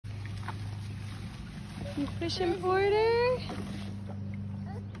You pushing Porter?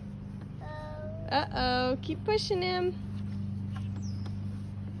 Uh-oh, keep pushing him.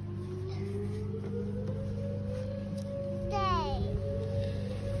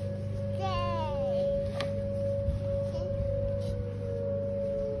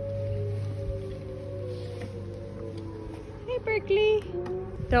 Hey, Berkeley.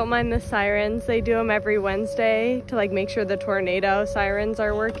 Don't mind the sirens. They do them every Wednesday to like make sure the tornado sirens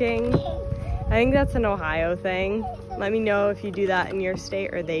are working. I think that's an Ohio thing. Let me know if you do that in your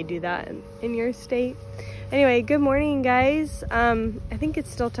state or they do that in your state. Anyway, good morning, guys. I think it's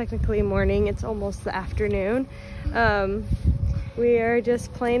still technically morning. It's almost the afternoon. We are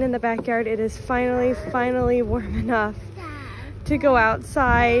just playing in the backyard. It is finally warm enough to go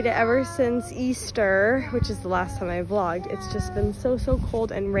outside. Ever since Easter, which is the last time I vlogged, it's just been so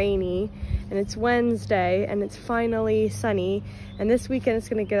cold and rainy, and it's Wednesday and it's finally sunny, and this weekend it's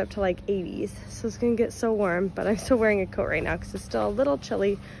gonna get up to like 80s, so it's gonna get so warm. But I'm still wearing a coat right now because it's still a little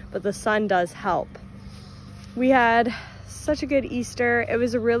chilly, but the sun does help. We had such a good Easter. It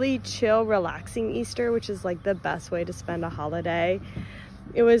was a really chill, relaxing Easter, which is like the best way to spend a holiday.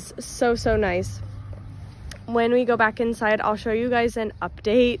 It was so nice. When we go back inside, I'll show you guys an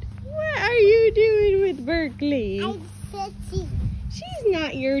update. What are you doing with Berkeley? I'm sitting. She's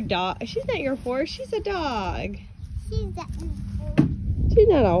not your dog. She's not your horse. She's a dog. She's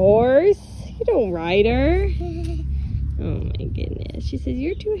not a horse. You don't ride her. Oh my goodness. She says,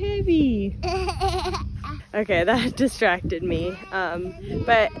 you're too heavy. Okay, that distracted me.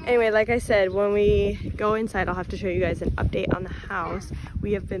 But anyway, like I said, when we go inside, I'll have to show you guys an update on the house.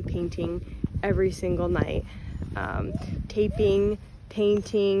 We have been painting every single night. Taping,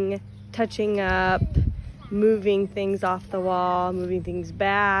 painting, touching up, moving things off the wall, moving things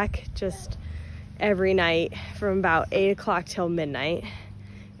back, just every night from about 8 o'clock till midnight.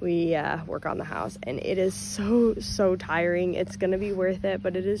 We work on the house, and it is so tiring. It's gonna be worth it,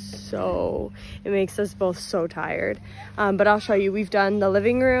 but it makes us both so tired. But I'll show you. We've done the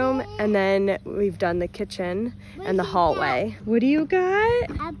living room, and then we've done the kitchen and the hallway. What do you got?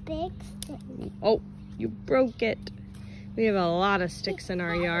 a big stick. Oh, you broke it. We have a lot of sticks in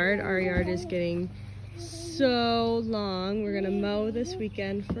our yard. Our yard is getting so long. We're gonna mow this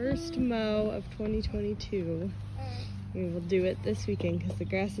weekend. First mow of 2022. We will do it this weekend because the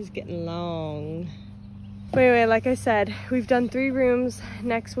grass is getting long. But anyway, like I said, we've done 3 rooms.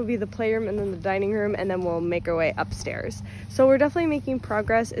 Next will be the playroom and then the dining room, and then we'll make our way upstairs. So we're definitely making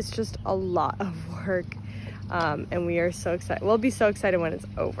progress. It's just a lot of work, and we are so excited. We'll be so excited when it's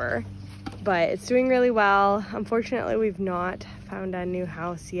over. But it's doing really well. Unfortunately, we've not found a new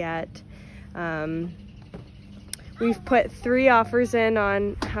house yet. We've put 3 offers in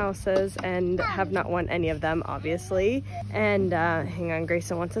on houses and have not won any of them, obviously. And hang on,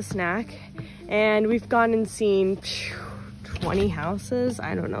 Grayson wants a snack. And we've gone and seen 20 houses.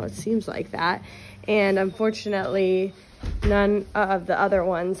 I don't know, it seems like that. And unfortunately, none of the other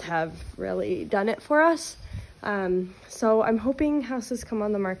ones have really done it for us. So I'm hoping houses come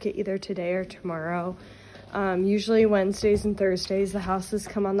on the market either today or tomorrow. Usually Wednesdays and Thursdays the houses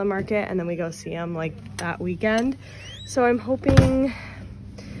come on the market, and then we go see them like that weekend. So I'm hoping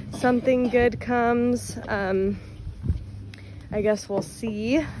something good comes. I guess we'll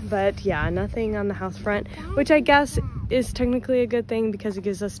see, but yeah, nothing on the house front, which I guess is technically a good thing because it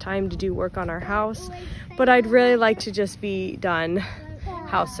gives us time to do work on our house. But I'd really like to just be done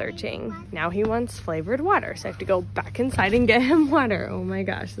house searching. Now he wants flavored water, so I have to go back inside and get him water. Oh my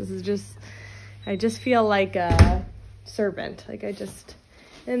gosh, this is just, I just feel like a servant. Like I just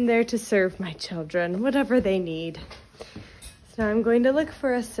am there to serve my children, whatever they need. So now I'm going to look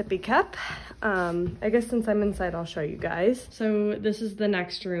for a sippy cup. I guess since I'm inside, I'll show you guys. So this is the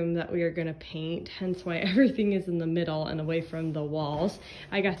next room that we are gonna paint, hence why everything is in the middle and away from the walls.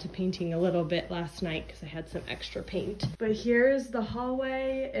 I got to painting a little bit last night because I had some extra paint. But here's the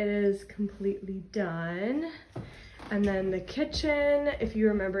hallway. It is completely done. And then the kitchen, if you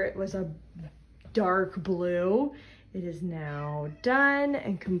remember, it was a dark blue. It is now done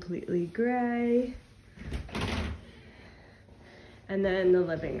and completely gray. And then the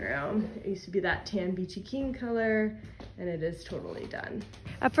living room. It used to be that tan beachy king color, and it is totally done.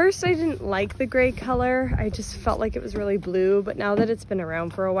 At first I didn't like the gray color. I just felt like it was really blue, but now that it's been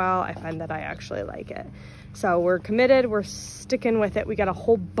around for a while, I find that I actually like it. So we're committed, we're sticking with it. We got a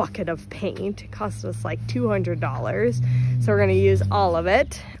whole bucket of paint. It cost us like $200. So we're gonna use all of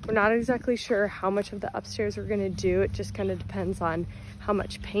it. We're not exactly sure how much of the upstairs we're gonna do. It just kind of depends on how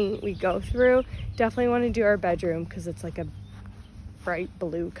much paint we go through. Definitely wanna do our bedroom because it's like a bright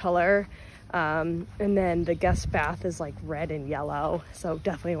blue color. And then the guest bath is like red and yellow, so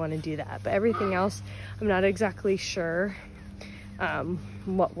definitely want to do that. But everything else, I'm not exactly sure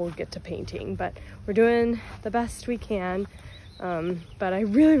what we'll get to painting, but we're doing the best we can. But I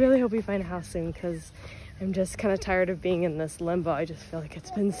really hope we find a house soon, because I'm just kind of tired of being in this limbo. I just feel like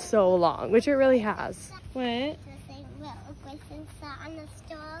it's been so long, which it really has. What?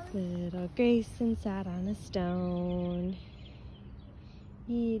 Little Grayson sat on a stone.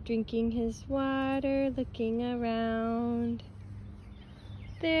 He drinking his water, looking around.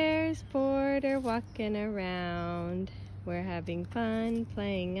 There's Porter walking around. We're having fun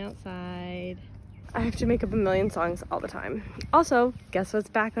playing outside. I have to make up a million songs all the time. Also, guess what's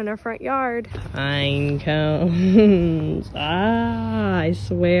back on our front yard? Pine cones. I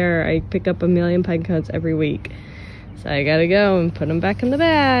swear I pick up a million pine cones every week. So I gotta go and put them back in the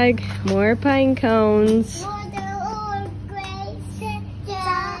bag. More pine cones.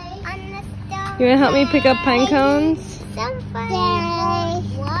 You wanna help me pick up pine cones?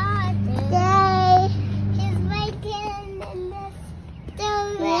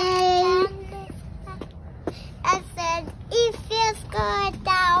 I said, it feels good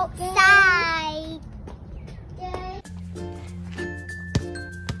outside.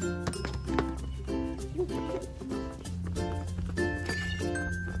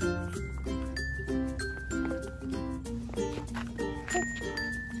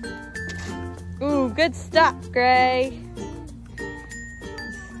 Ooh, good stuff, Gray.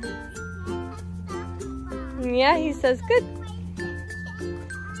 Yeah, he says good.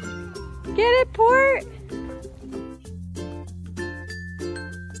 Get it, Port?